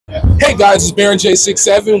Hey guys, it's Baron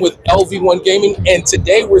J67 with LV1 Gaming, and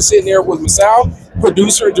today we're sitting here with Masao,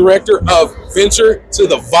 producer and director of Venture to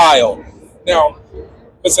the Vile. Now,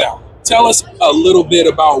 Masao, tell us a little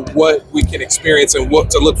bit about what we can experience and what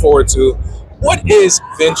to look forward to. What is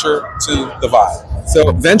Venture to the Vile?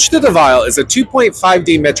 So Venture to the Vile is a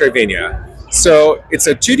 2.5D Metroidvania. So it's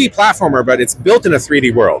a 2D platformer, but it's built in a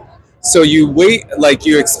 3D world. So you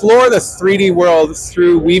explore the 3D world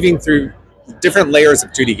through weaving through different layers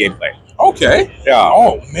of 2D gameplay. Okay. Yeah.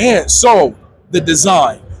 Oh man. So the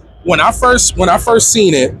design. When I first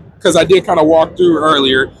seen it, because I did kind of walk through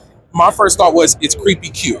earlier, my first thought was it's creepy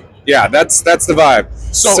cute. Yeah, that's the vibe.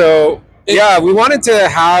 So yeah, we wanted to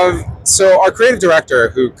have our creative director,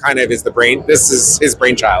 who kind of is the brain. This is his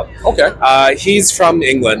brainchild. Okay. He's from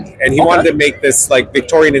England, and he wanted to make this like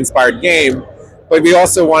Victorian inspired game, but we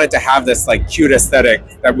also wanted to have this like cute aesthetic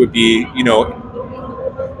that would be, you know,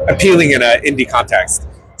 appealing in an indie context.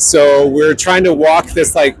 So we're trying to walk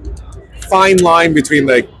this like fine line between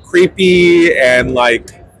like creepy and like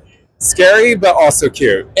scary, but also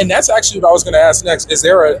cute. And that's actually what I was going to ask next. Is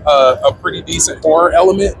there a pretty decent horror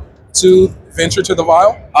element to Venture to the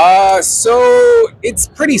Vile? So it's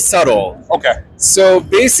pretty subtle. Okay. So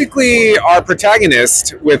basically, our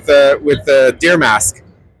protagonist with the deer mask,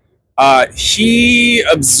 he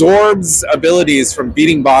absorbs abilities from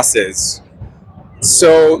beating bosses.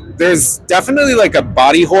 So there's definitely like a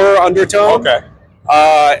body horror undertone. Okay.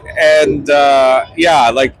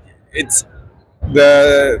 Yeah, like it's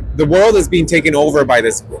the world is being taken over by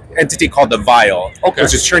this entity called the Vile,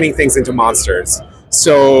 which is turning things into monsters.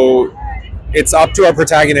 So it's up to our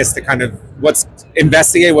protagonist to kind of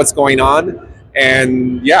investigate what's going on,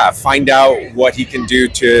 and find out what he can do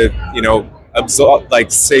to, you know,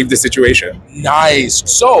 save the situation. Nice.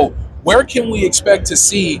 So where can we expect to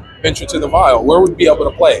see Venture to the Vile? Where would we be able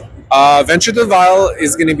to play? Venture to the Vile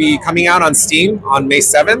is going to be coming out on Steam on May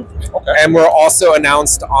 7th. Okay. And we're also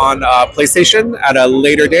announced on PlayStation at a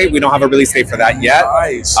later date. We don't have a release date for that yet.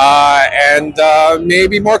 Nice. And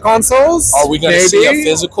maybe more consoles. Are we going to see a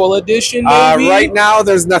physical edition, maybe? Right now,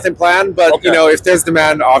 there's nothing planned. But, you know, if there's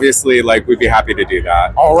demand, obviously, like, we'd be happy to do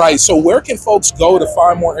that. All right. So where can folks go to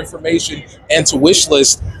find more information and to wish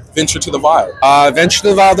list Venture to the Vile?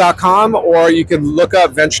 VentureToTheVile.com, or you can look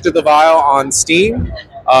up Venture to the Vile on Steam.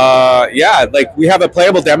 Like we have a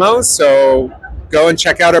playable demo, so go and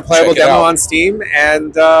check out our playable demo on Steam,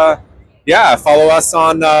 and follow us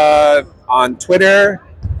on Twitter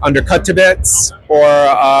under Cut to Bits,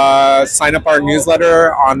 or sign up our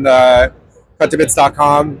newsletter on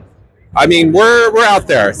cuttobits.com. I mean, we're out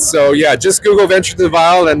there, so just Google Venture to the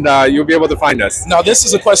Vile, and you'll be able to find us. Now, this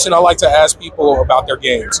is a question I like to ask people about their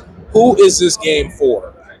games. Who is this game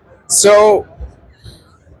for? So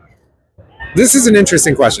this is an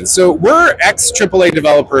interesting question. So we're ex-AAA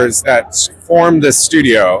developers that formed this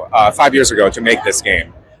studio 5 years ago to make this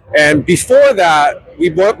game. And before that, we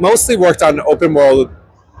mostly worked on open world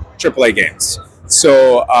AAA games.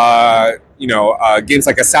 So, games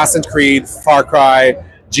like Assassin's Creed, Far Cry,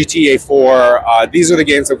 GTA 4, these are the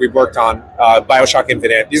games that we've worked on, BioShock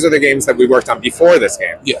Infinite. These are the games that we worked on before this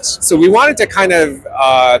game. Yes. So we wanted to kind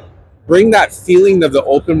of bring that feeling of the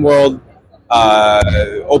open world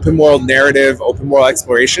narrative, open world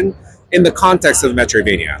exploration in the context of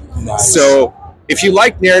Metroidvania. Nice. So if you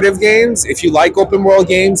like narrative games, if you like open world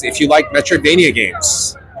games, if you like Metroidvania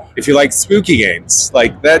games, if you like spooky games,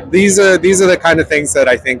 like that, these are the kind of things that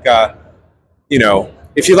I think,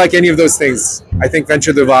 if you like any of those things, I think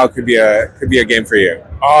Venture to the Vile could be a game for you.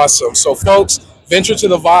 Awesome. So folks, Venture to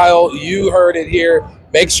the Vile, you heard it here.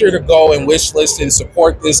 Make sure to go and wish list and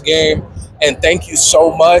support this game. And thank you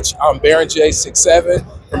so much. I'm Baron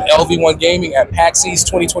J67 from LV1 Gaming at PAX East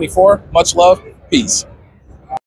 2024. Much love. Peace.